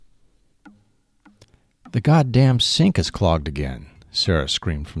"The goddamn sink is clogged again," Sarah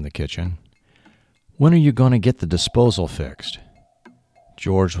screamed from the kitchen. "When are you going to get the disposal fixed?"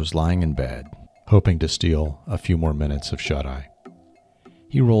 George was lying in bed, hoping to steal a few more minutes of shut-eye.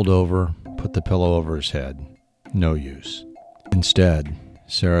 He rolled over, put the pillow over his head. No use. Instead,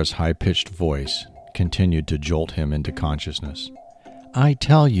 Sarah's high-pitched voice continued to jolt him into consciousness. "I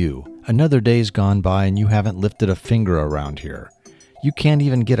tell you, another day's gone by and you haven't lifted a finger around here. You can't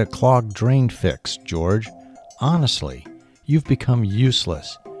even get a clogged drain fixed, George. Honestly, you've become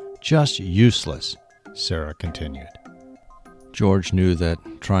useless. Just useless," Sarah continued. George knew that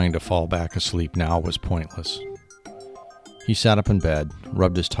trying to fall back asleep now was pointless. He sat up in bed,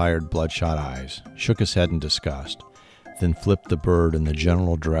 rubbed his tired, bloodshot eyes, shook his head in disgust, then flipped the bird in the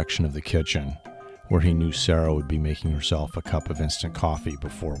general direction of the kitchen, where he knew Sarah would be making herself a cup of instant coffee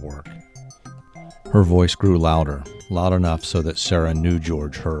before work. Her voice grew louder, loud enough so that Sarah knew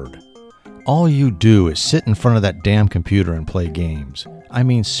George heard. "All you do is sit in front of that damn computer and play games. I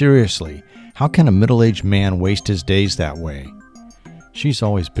mean, seriously, how can a middle-aged man waste his days that way?" "She's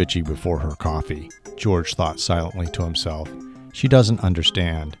always bitchy before her coffee," George thought silently to himself. "She doesn't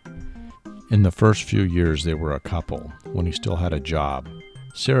understand." In the first few years they were a couple, when he still had a job,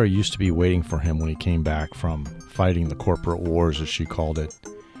 Sarah used to be waiting for him when he came back from fighting the corporate wars, as she called it.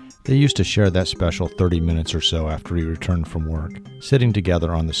 They used to share that special 30 minutes or so after he returned from work, sitting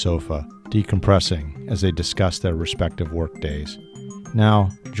together on the sofa, decompressing as they discussed their respective work days. Now,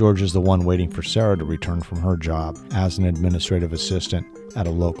 George is the one waiting for Sarah to return from her job as an administrative assistant at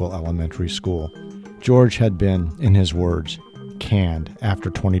a local elementary school. George had been, in his words, canned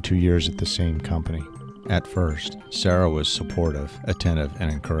after 22 years at the same company. At first, Sarah was supportive, attentive, and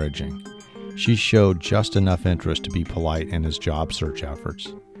encouraging. She showed just enough interest to be polite in his job search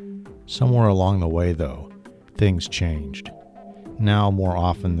efforts. Somewhere along the way, though, things changed. Now, more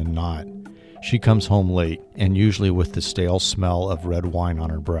often than not, she comes home late and usually with the stale smell of red wine on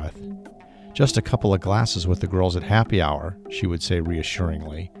her breath. "Just a couple of glasses with the girls at happy hour," she would say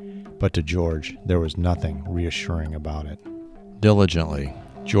reassuringly, but to George, there was nothing reassuring about it. Diligently,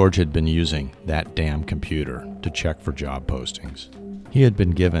 George had been using that damn computer to check for job postings. He had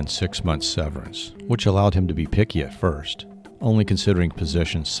been given 6 months severance, which allowed him to be picky at first, only considering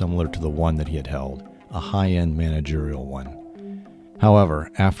positions similar to the one that he had held, a high-end managerial one. However,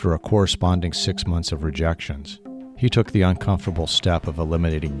 after a corresponding 6 months of rejections, he took the uncomfortable step of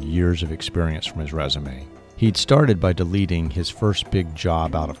eliminating years of experience from his resume. He'd started by deleting his first big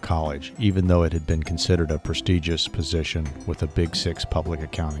job out of college, even though it had been considered a prestigious position with a Big Six public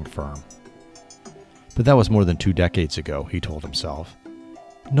accounting firm. But that was more than 2 decades ago, he told himself.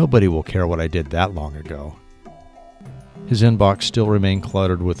 Nobody will care what I did that long ago. His inbox still remained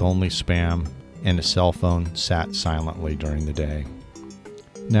cluttered with only spam, and his cell phone sat silently during the day.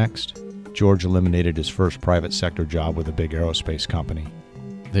 Next, George eliminated his first private sector job with a big aerospace company.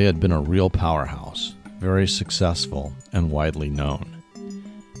 They had been a real powerhouse, very successful and widely known.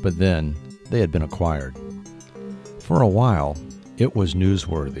 But then, they had been acquired. For a while, it was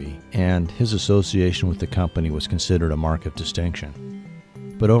newsworthy, and his association with the company was considered a mark of distinction.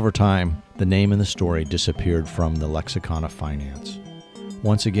 But over time, the name and the story disappeared from the lexicon of finance.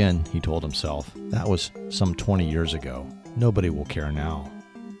 Once again, he told himself, that was some 20 years ago. Nobody will care now.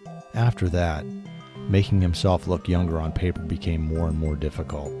 After that, making himself look younger on paper became more and more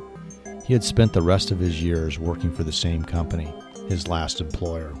difficult. He had spent the rest of his years working for the same company, his last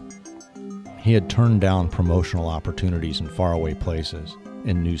employer. He had turned down promotional opportunities in faraway places,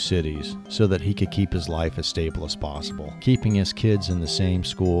 in new cities, so that he could keep his life as stable as possible, keeping his kids in the same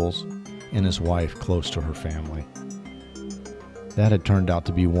schools and his wife close to her family. That had turned out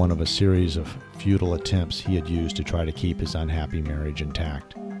to be one of a series of futile attempts he had used to try to keep his unhappy marriage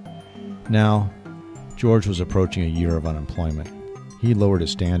intact. Now, George was approaching a year of unemployment. He lowered his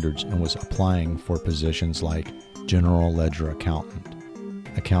standards and was applying for positions like general ledger accountant,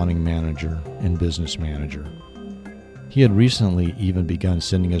 accounting manager, and business manager. He had recently even begun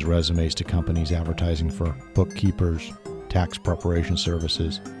sending his resumes to companies advertising for bookkeepers, tax preparation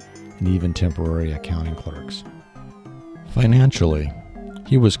services, and even temporary accounting clerks. Financially,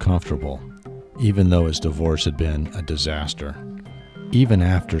 he was comfortable, even though his divorce had been a disaster. Even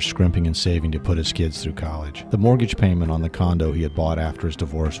after scrimping and saving to put his kids through college, the mortgage payment on the condo he had bought after his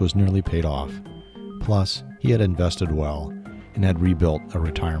divorce was nearly paid off. Plus, he had invested well and had rebuilt a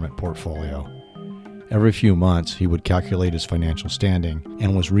retirement portfolio. Every few months, he would calculate his financial standing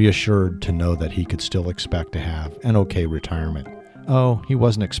and was reassured to know that he could still expect to have an okay retirement. Oh, he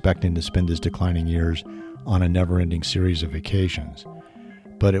wasn't expecting to spend his declining years on a never-ending series of vacations,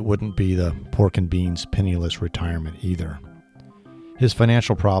 but it wouldn't be the pork and beans penniless retirement either. His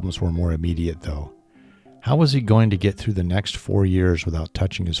financial problems were more immediate, though. How was he going to get through the next 4 years without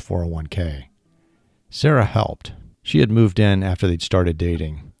touching his 401k? Sarah helped. She had moved in after they'd started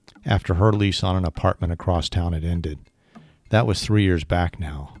dating, after her lease on an apartment across town had ended. That was 3 years back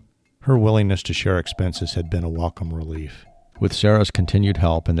now. Her willingness to share expenses had been a welcome relief. With Sarah's continued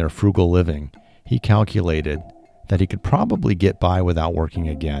help and their frugal living, he calculated that he could probably get by without working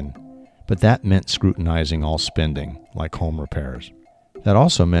again, but that meant scrutinizing all spending, like home repairs. That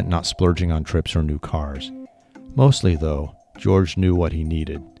also meant not splurging on trips or new cars. Mostly, though, George knew what he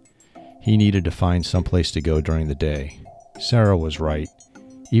needed. He needed to find someplace to go during the day. Sarah was right.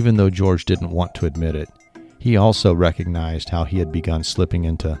 Even though George didn't want to admit it, he also recognized how he had begun slipping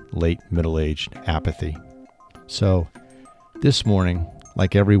into late middle-aged apathy. So, this morning,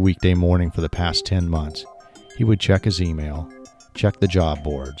 like every weekday morning for the past 10 months, he would check his email, check the job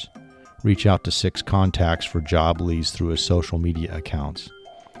boards, reach out to 6 contacts for job leads through his social media accounts,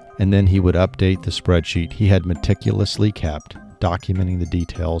 and then he would update the spreadsheet he had meticulously kept, documenting the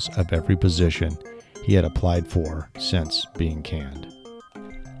details of every position he had applied for since being canned.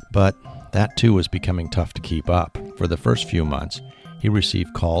 But that too was becoming tough to keep up. For the first few months, he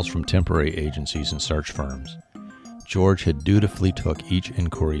received calls from temporary agencies and search firms. George had dutifully took each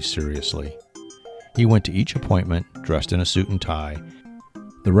inquiry seriously. He went to each appointment dressed in a suit and tie.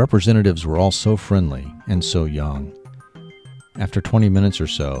 The representatives were all so friendly and so young. After 20 minutes or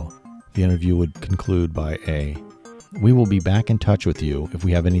so, the interview would conclude by "We will be back in touch with you if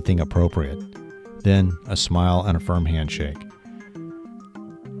we have anything appropriate." Then a smile and a firm handshake.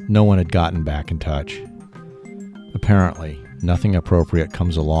 No one had gotten back in touch. Apparently, nothing appropriate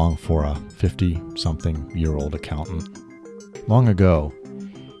comes along for a 50-something-year-old accountant. Long ago,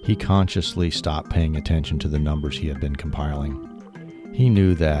 he consciously stopped paying attention to the numbers he had been compiling. He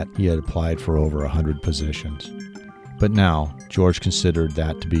knew that he had applied for over 100 positions. But now, George considered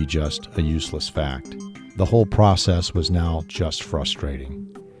that to be just a useless fact. The whole process was now just frustrating.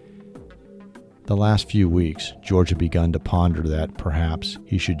 The last few weeks, George had begun to ponder that perhaps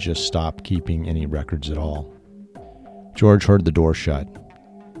he should just stop keeping any records at all. George heard the door shut.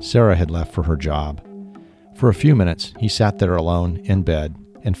 Sarah had left for her job. For a few minutes, he sat there alone, in bed,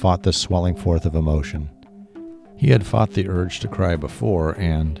 and fought this swelling forth of emotion. He had fought the urge to cry before,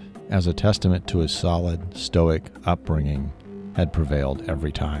 and, as a testament to his solid, stoic upbringing, had prevailed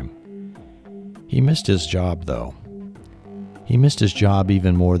every time. He missed his job, though. He missed his job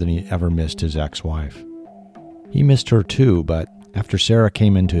even more than he ever missed his ex-wife. He missed her too, but after Sarah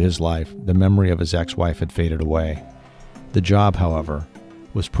came into his life, the memory of his ex-wife had faded away. The job, however,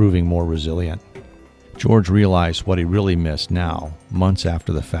 was proving more resilient. George realized what he really missed now, months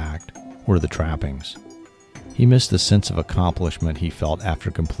after the fact, were the trappings. He missed the sense of accomplishment he felt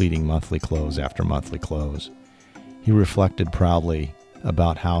after completing monthly close after monthly close. He reflected proudly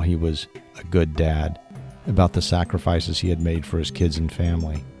about how he was a good dad, about the sacrifices he had made for his kids and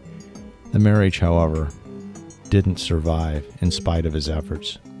family. The marriage, however, didn't survive in spite of his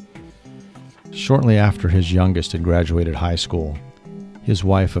efforts. Shortly after his youngest had graduated high school, his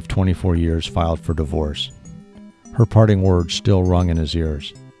wife of 24 years filed for divorce. Her parting words still rung in his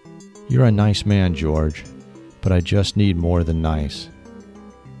ears. "You're a nice man, George, but I just need more than nice."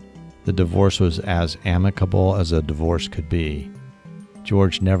 The divorce was as amicable as a divorce could be.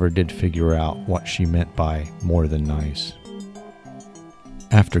 George never did figure out what she meant by more than nice.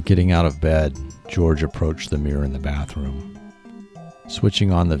 After getting out of bed, George approached the mirror in the bathroom.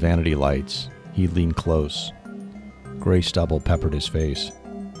 Switching on the vanity lights, he leaned close. Gray stubble peppered his face.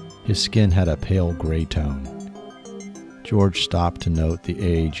 His skin had a pale gray tone. George stopped to note the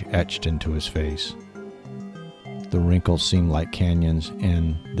age etched into his face. The wrinkles seemed like canyons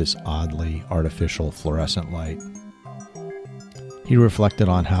in this oddly artificial fluorescent light. He reflected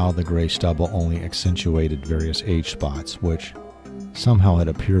on how the gray stubble only accentuated various age spots, which somehow had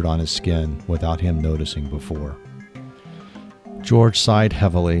appeared on his skin without him noticing before. George sighed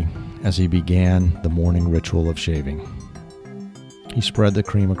heavily as he began the morning ritual of shaving. He spread the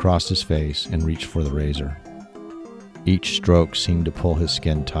cream across his face and reached for the razor. Each stroke seemed to pull his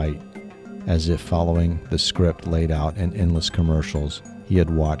skin tight, as if following the script laid out in endless commercials he had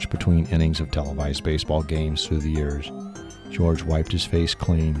watched between innings of televised baseball games through the years. George wiped his face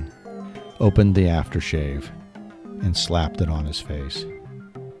clean, opened the aftershave, and slapped it on his face.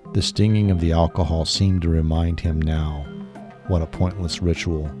 The stinging of the alcohol seemed to remind him now what a pointless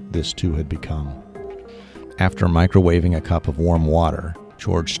ritual this too had become. After microwaving a cup of warm water,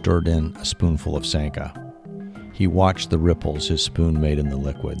 George stirred in a spoonful of Sanka. He watched the ripples his spoon made in the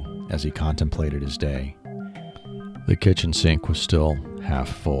liquid as he contemplated his day. The kitchen sink was still half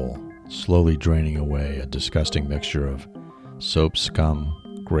full, slowly draining away a disgusting mixture of soap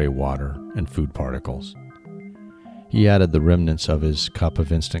scum, gray water, and food particles. He added the remnants of his cup of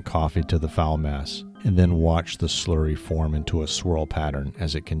instant coffee to the foul mess, and then watched the slurry form into a swirl pattern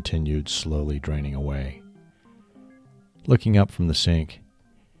as it continued slowly draining away. Looking up from the sink,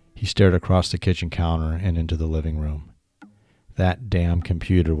 he stared across the kitchen counter and into the living room. That damn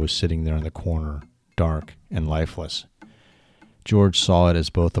computer was sitting there in the corner, dark and lifeless. George saw it as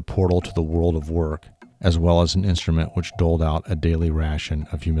both a portal to the world of work, as well as an instrument which doled out a daily ration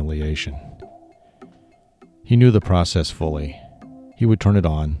of humiliation. He knew the process fully. He would turn it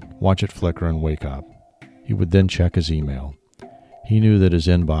on, watch it flicker, and wake up. He would then check his email. He knew that his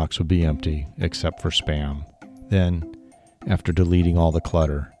inbox would be empty, except for spam. Then, after deleting all the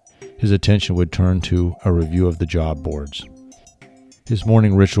clutter, his attention would turn to a review of the job boards. His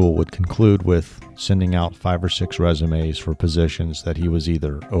morning ritual would conclude with sending out 5 or 6 resumes for positions that he was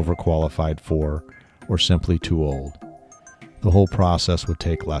either overqualified for or simply too old. The whole process would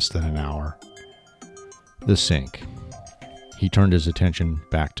take less than an hour. The sink. He turned his attention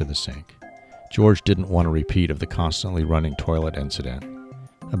back to the sink. George didn't want a repeat of the constantly running toilet incident.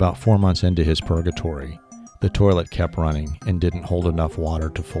 About 4 months into his purgatory, the toilet kept running and didn't hold enough water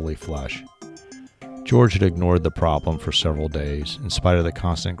to fully flush. George had ignored the problem for several days, in spite of the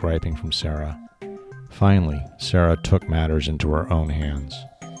constant griping from Sarah. Finally, Sarah took matters into her own hands.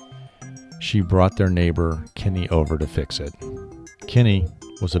 She brought their neighbor, Kenny, over to fix it. Kenny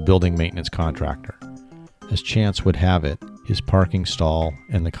was a building maintenance contractor. As chance would have it, his parking stall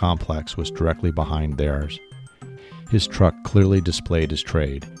in the complex was directly behind theirs. His truck clearly displayed his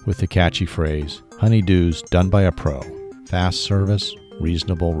trade, with the catchy phrase, "Honeydews done by a pro, fast service,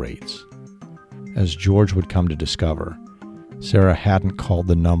 reasonable rates." As George would come to discover, Sarah hadn't called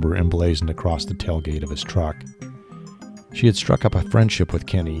the number emblazoned across the tailgate of his truck. She had struck up a friendship with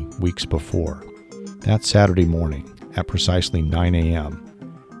Kenny weeks before. That Saturday morning, at precisely 9 a.m.,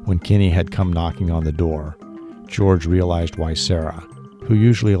 when Kenny had come knocking on the door, George realized why Sarah, who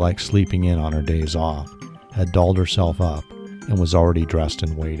usually liked sleeping in on her days off, had dolled herself up and was already dressed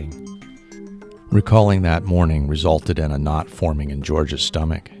and waiting. Recalling that morning resulted in a knot forming in George's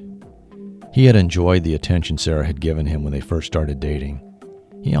stomach. He had enjoyed the attention Sarah had given him when they first started dating.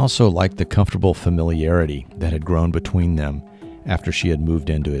 He also liked the comfortable familiarity that had grown between them after she had moved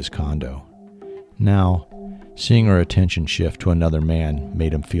into his condo. Now, seeing her attention shift to another man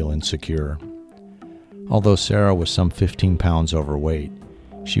made him feel insecure. Although Sarah was some 15 pounds overweight,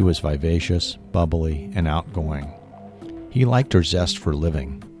 she was vivacious, bubbly, and outgoing. He liked her zest for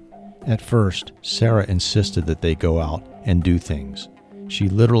living. At first, Sarah insisted that they go out and do things. She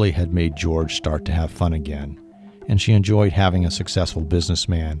literally had made George start to have fun again, and she enjoyed having a successful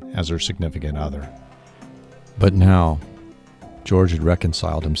businessman as her significant other. But now, George had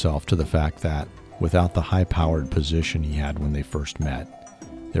reconciled himself to the fact that, without the high-powered position he had when they first met,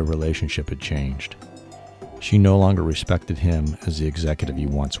 their relationship had changed. She no longer respected him as the executive he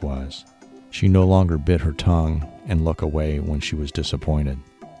once was. She no longer bit her tongue and looked away when she was disappointed.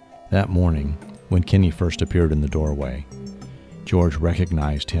 That morning, when Kenny first appeared in the doorway, George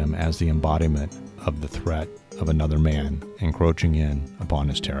recognized him as the embodiment of the threat of another man encroaching in upon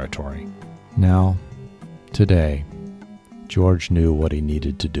his territory. Now, today, George knew what he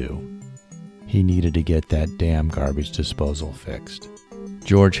needed to do. He needed to get that damn garbage disposal fixed.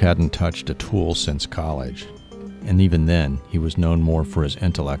 George hadn't touched a tool since college, and even then, he was known more for his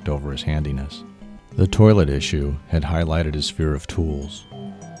intellect over his handiness. The toilet issue had highlighted his fear of tools.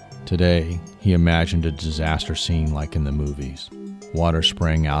 Today, he imagined a disaster scene like in the movies, water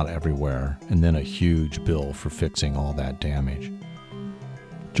spraying out everywhere, and then a huge bill for fixing all that damage.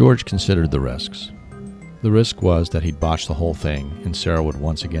 George considered the risks. The risk was that he'd botch the whole thing, and Sarah would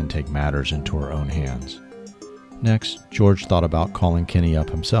once again take matters into her own hands. Next, George thought about calling Kenny up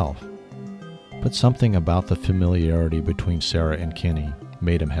himself. But something about the familiarity between Sarah and Kenny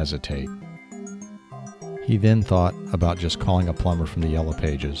made him hesitate. He then thought about just calling a plumber from the Yellow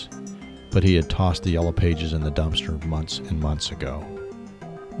Pages, but he had tossed the Yellow Pages in the dumpster months and months ago.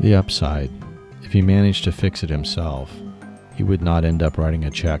 The upside, if he managed to fix it himself, he would not end up writing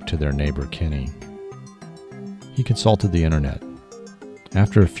a check to their neighbor Kenny. He consulted the internet.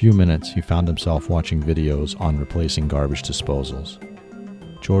 After a few minutes, he found himself watching videos on replacing garbage disposals.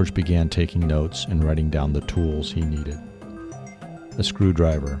 George began taking notes and writing down the tools he needed. A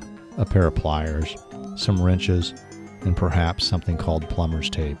screwdriver, a pair of pliers, some wrenches, and perhaps something called plumber's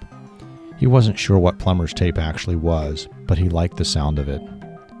tape. He wasn't sure what plumber's tape actually was, but he liked the sound of it.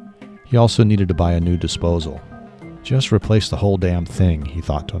 He also needed to buy a new disposal. Just replace the whole damn thing, he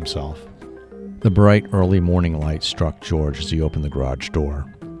thought to himself. The bright early morning light struck George as he opened the garage door.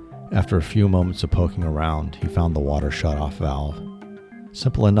 After a few moments of poking around, he found the water shut-off valve.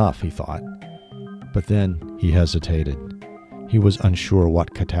 Simple enough, he thought. But then he hesitated. He was unsure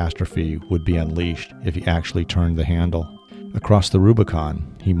what catastrophe would be unleashed if he actually turned the handle. Across the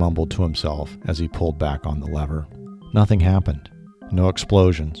Rubicon, he mumbled to himself as he pulled back on the lever. Nothing happened. No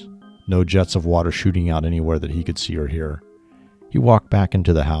explosions. No jets of water shooting out anywhere that he could see or hear. He walked back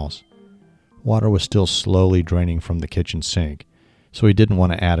into the house. Water was still slowly draining from the kitchen sink, so he didn't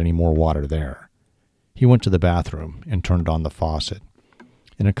want to add any more water there. He went to the bathroom and turned on the faucet.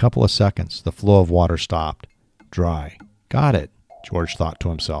 In a couple of seconds, the flow of water stopped. Dry. Got it, George thought to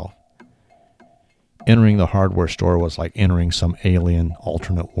himself. Entering the hardware store was like entering some alien,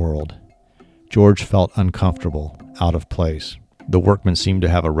 alternate world. George felt uncomfortable, out of place. The workmen seemed to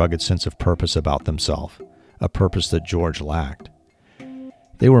have a rugged sense of purpose about themselves, a purpose that George lacked.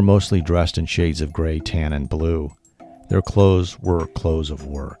 They were mostly dressed in shades of gray, tan, and blue. Their clothes were clothes of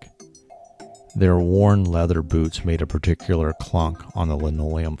work. Their worn leather boots made a particular clunk on the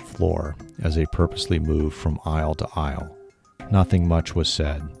linoleum floor as they purposely moved from aisle to aisle. Nothing much was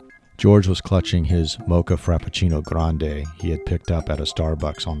said. George was clutching his Mocha Frappuccino Grande he had picked up at a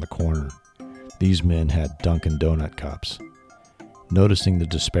Starbucks on the corner. These men had Dunkin' Donut cups. Noticing the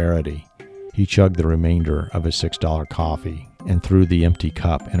disparity, he chugged the remainder of his $6 coffee and threw the empty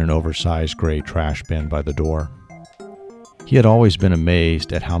cup in an oversized gray trash bin by the door. He had always been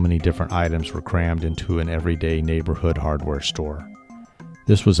amazed at how many different items were crammed into an everyday neighborhood hardware store.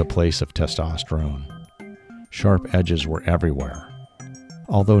 This was a place of testosterone. Sharp edges were everywhere.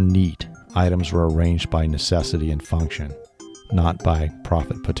 Although neat, items were arranged by necessity and function, not by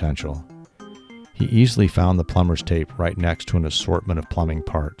profit potential. He easily found the plumber's tape right next to an assortment of plumbing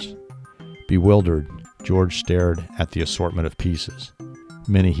parts. Bewildered, George stared at the assortment of pieces.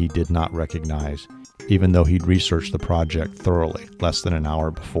 Many he did not recognize, even though he'd researched the project thoroughly less than an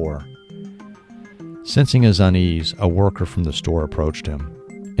hour before. Sensing his unease, a worker from the store approached him.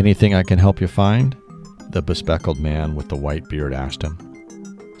 "Anything I can help you find?" the bespectacled man with the white beard asked him.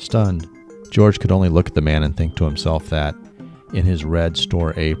 Stunned, George could only look at the man and think to himself that, in his red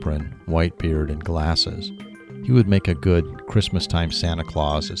store apron, white beard, and glasses, he would make a good Christmas-time Santa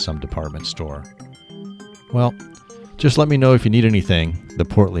Claus at some department store. "Well, just let me know if you need anything," the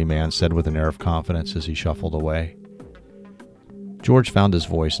portly man said with an air of confidence as he shuffled away. George found his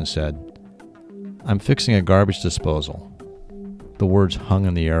voice and said, "I'm fixing a garbage disposal." The words hung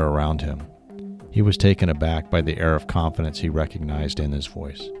in the air around him. He was taken aback by the air of confidence he recognized in his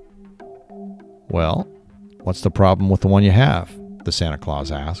voice. "Well, what's the problem with the one you have?" the Santa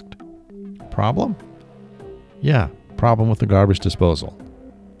Claus asked. "Problem?" "Yeah, problem with the garbage disposal."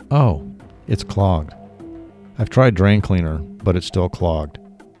 "Oh, it's clogged. I've tried drain cleaner, but it's still clogged."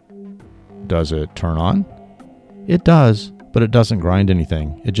 "Does it turn on?" "It does, but it doesn't grind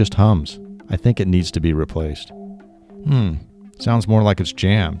anything. It just hums. I think it needs to be replaced." Sounds more like it's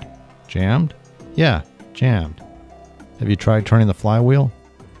jammed." "Jammed?" "Yeah, jammed." "Have you tried turning the flywheel?"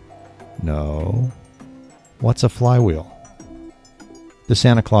 "No." "What's a flywheel?" The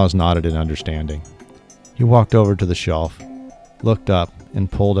Santa Claus nodded in understanding. He walked over to the shelf, looked up,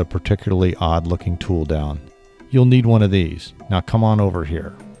 and pulled a particularly odd-looking tool down. "You'll need one of these. Now come on over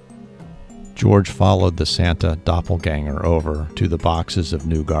here." George followed the Santa doppelganger over to the boxes of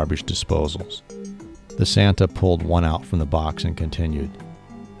new garbage disposals. The Santa pulled one out from the box and continued.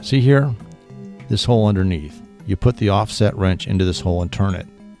 "See here? This hole underneath. You put the offset wrench into this hole and turn it.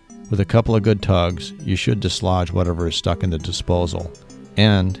 With a couple of good tugs, you should dislodge whatever is stuck in the disposal,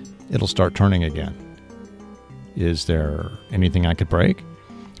 and it'll start turning again." "Is there anything I could break?"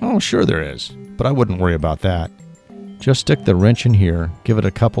 "Oh, sure there is, but I wouldn't worry about that. Just stick the wrench in here, give it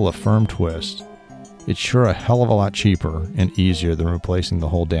a couple of firm twists. It's sure a hell of a lot cheaper and easier than replacing the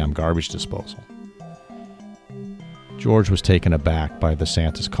whole damn garbage disposal." George was taken aback by the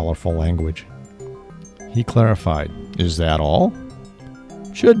Santa's colorful language. He clarified, "Is that all?"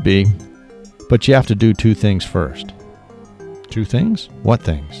 "Should be, but you have to do two things first." "Two things? What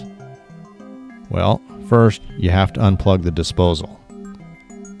things?" "Well, first, you have to unplug the disposal."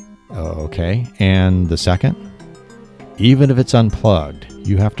 "Okay, and the second?" "Even if it's unplugged,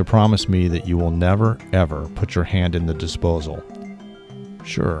 you have to promise me that you will never, ever put your hand in the disposal."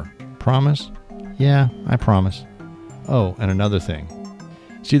 "Sure. Promise?" "Yeah, I promise." "Oh, and another thing.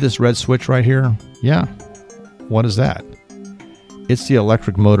 See this red switch right here?" "Yeah." "What is that?" "It's the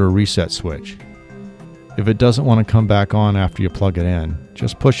electric motor reset switch. If it doesn't want to come back on after you plug it in,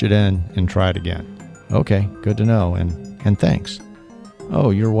 just push it in and try it again." "Okay, good to know, and thanks." "Oh,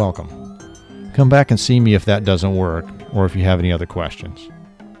 you're welcome. Come back and see me if that doesn't work, or if you have any other questions."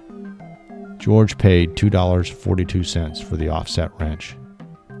 George paid $2.42 for the offset wrench.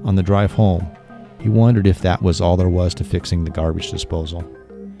 On the drive home, he wondered if that was all there was to fixing the garbage disposal.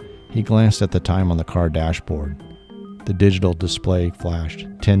 He glanced at the time on the car dashboard. The digital display flashed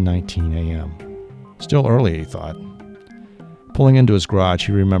 10:19 a.m. Still early, he thought. Pulling into his garage,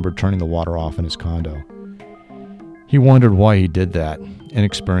 he remembered turning the water off in his condo. He wondered why he did that.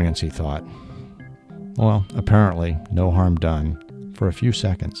 Inexperience, he thought. Well, apparently, no harm done. For a few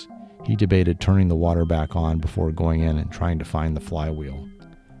seconds, he debated turning the water back on before going in and trying to find the flywheel.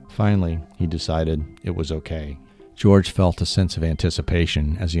 Finally, he decided it was okay. George felt a sense of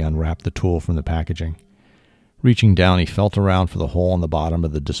anticipation as he unwrapped the tool from the packaging. Reaching down, he felt around for the hole in the bottom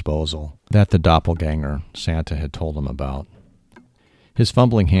of the disposal that the doppelganger Santa had told him about. His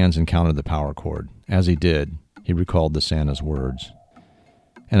fumbling hands encountered the power cord. As he did, he recalled the Santa's words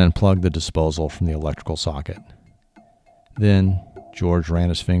and unplugged the disposal from the electrical socket. Then, George ran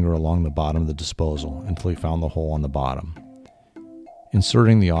his finger along the bottom of the disposal until he found the hole on the bottom.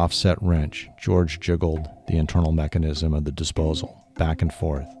 Inserting the offset wrench, George jiggled the internal mechanism of the disposal back and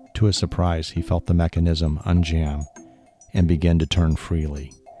forth. To his surprise, he felt the mechanism unjam and begin to turn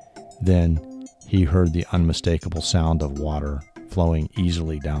freely. Then he heard the unmistakable sound of water flowing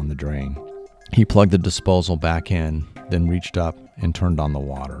easily down the drain. He plugged the disposal back in, then reached up and turned on the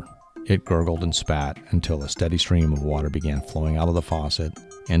water. It gurgled and spat until a steady stream of water began flowing out of the faucet,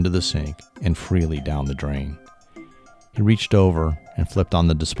 into the sink, and freely down the drain. He reached over and flipped on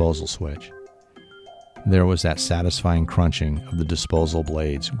the disposal switch. There was that satisfying crunching of the disposal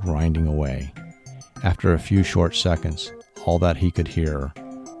blades grinding away. After a few short seconds, all that he could hear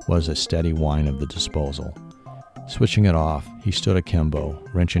was a steady whine of the disposal. Switching it off, he stood akimbo,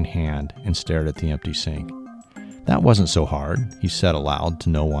 wrench in hand, and stared at the empty sink. That wasn't so hard, he said aloud to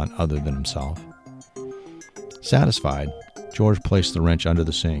no one other than himself. Satisfied, George placed the wrench under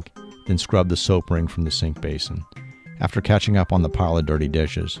the sink, then scrubbed the soap ring from the sink basin. After catching up on the pile of dirty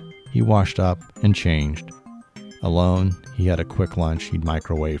dishes, he washed up and changed. Alone, he had a quick lunch he'd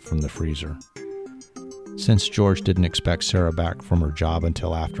microwaved from the freezer. Since George didn't expect Sarah back from her job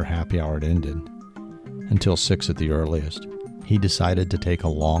until after happy hour had ended, until 6 at the earliest, he decided to take a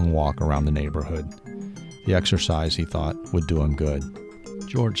long walk around the neighborhood. The exercise, he thought, would do him good.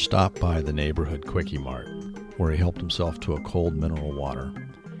 George stopped by the neighborhood Quickie Mart, where he helped himself to a cold mineral water.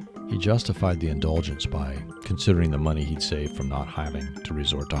 He justified the indulgence by considering the money he'd saved from not having to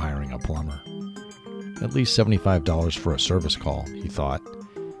resort to hiring a plumber. At least $75 for a service call, he thought.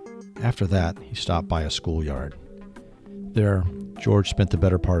 After that, he stopped by a schoolyard. There, George spent the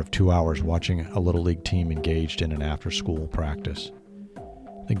better part of 2 hours watching a Little League team engaged in an after-school practice.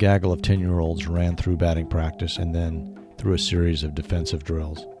 The gaggle of 10-year-olds ran through batting practice and then through a series of defensive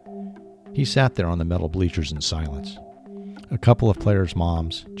drills. He sat there on the metal bleachers in silence. A couple of players'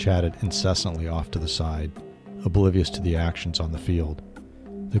 moms chatted incessantly off to the side, oblivious to the actions on the field.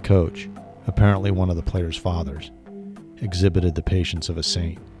 The coach, apparently one of the players' fathers, exhibited the patience of a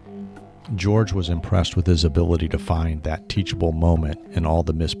saint. George was impressed with his ability to find that teachable moment in all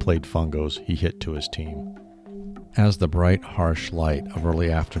the misplayed fungos he hit to his team. As the bright, harsh light of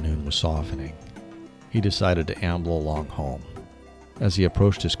early afternoon was softening, he decided to amble along home. As he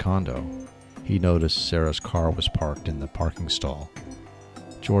approached his condo, he noticed Sarah's car was parked in the parking stall.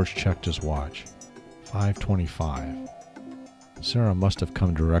 George checked his watch. 5:25. Sarah must have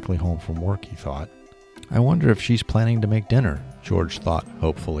come directly home from work, he thought. I wonder if she's planning to make dinner, George thought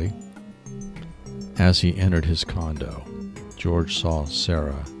hopefully. As he entered his condo, George saw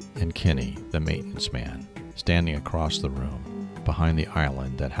Sarah and Kenny, the maintenance man, standing across the room, behind the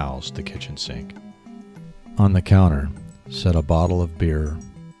island that housed the kitchen sink. On the counter sat a bottle of beer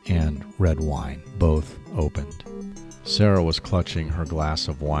and red wine, both opened. Sarah was clutching her glass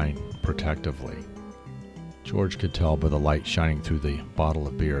of wine protectively. George could tell by the light shining through the bottle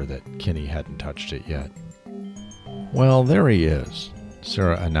of beer that Kenny hadn't touched it yet. Well, there he is,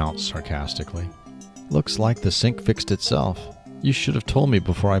 Sarah announced sarcastically. Looks like the sink fixed itself. You should have told me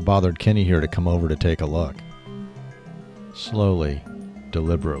before I bothered Kenny here to come over to take a look. Slowly,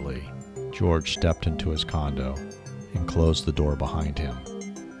 deliberately, George stepped into his condo and closed the door behind him.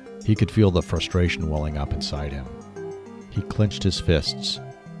 He could feel the frustration welling up inside him. He clenched his fists,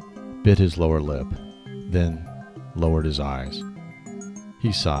 bit his lower lip, then lowered his eyes.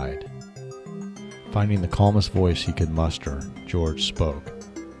 He sighed. Finding the calmest voice he could muster, George spoke.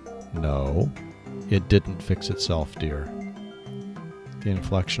 No, it didn't fix itself, dear. The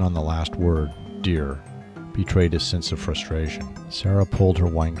inflection on the last word, dear, betrayed his sense of frustration. Sarah pulled her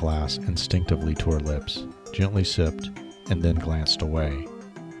wine glass instinctively to her lips, gently sipped, and then glanced away.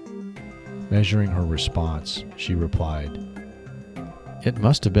 Measuring her response, she replied, It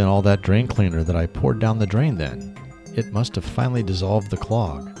must have been all that drain cleaner that I poured down the drain then. It must have finally dissolved the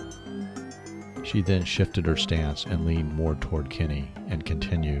clog. She then shifted her stance and leaned more toward Kenny and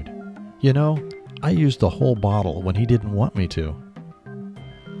continued, You know, I used the whole bottle when he didn't want me to.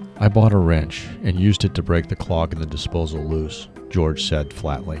 I bought a wrench and used it to break the clog in the disposal loose, George said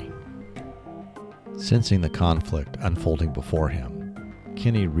flatly. Sensing the conflict unfolding before him,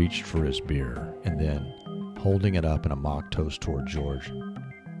 Kenny reached for his beer and then, holding it up in a mock toast toward George,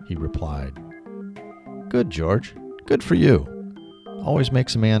 he replied, "Good, George. Good for you. Always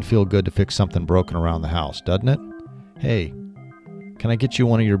makes a man feel good to fix something broken around the house, doesn't it? Hey, can I get you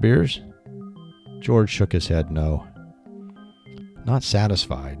one of your beers?" George shook his head no. Not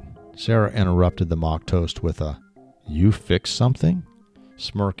satisfied, Sarah interrupted the mock toast with a, "You fixed something?"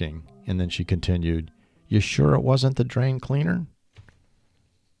 smirking, and then she continued, "You sure it wasn't the drain cleaner?"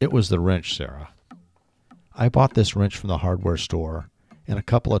 "It was the wrench, Sarah. I bought this wrench from the hardware store, and a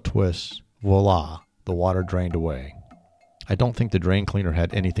couple of twists, voila, the water drained away. I don't think the drain cleaner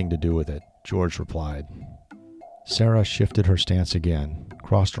had anything to do with it," George replied. Sarah shifted her stance again,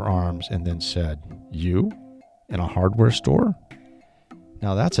 crossed her arms, and then said, "You? In a hardware store?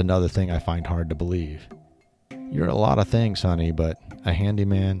 Now that's another thing I find hard to believe. You're a lot of things, honey, but a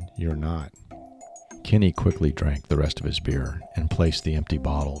handyman, you're not." Kenny quickly drank the rest of his beer and placed the empty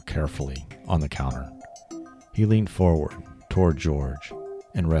bottle carefully on the counter. He leaned forward toward George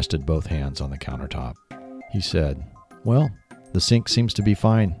and rested both hands on the countertop. He said, "Well, the sink seems to be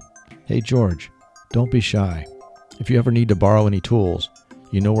fine. Hey, George, don't be shy. If you ever need to borrow any tools,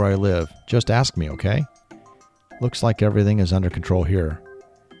 you know where I live. Just ask me, okay? Looks like everything is under control here.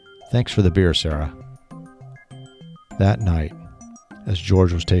 Thanks for the beer, Sarah." That night, as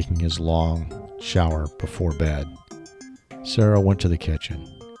George was taking his long shower before bed, Sarah went to the kitchen.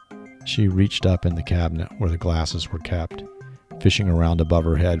 She reached up in the cabinet where the glasses were kept, fishing around above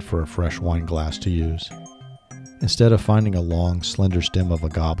her head for a fresh wine glass to use. Instead of finding a long, slender stem of a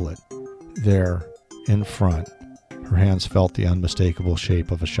goblet, there, in front, her hands felt the unmistakable shape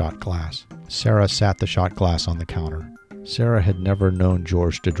of a shot glass. Sarah sat the shot glass on the counter. Sarah had never known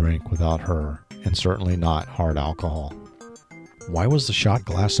George to drink without her, and certainly not hard alcohol. Why was the shot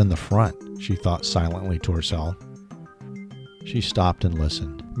glass in the front? She thought silently to herself. She stopped and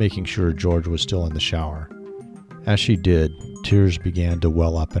listened, making sure George was still in the shower. As she did, tears began to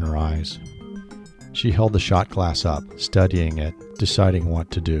well up in her eyes. She held the shot glass up, studying it, deciding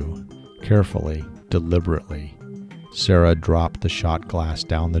what to do. Carefully, deliberately, Sarah dropped the shot glass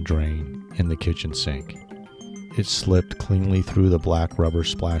down the drain in the kitchen sink. It slipped cleanly through the black rubber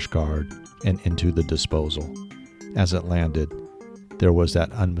splash guard and into the disposal. As it landed, there was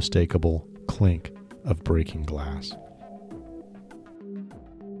that unmistakable clink of breaking glass.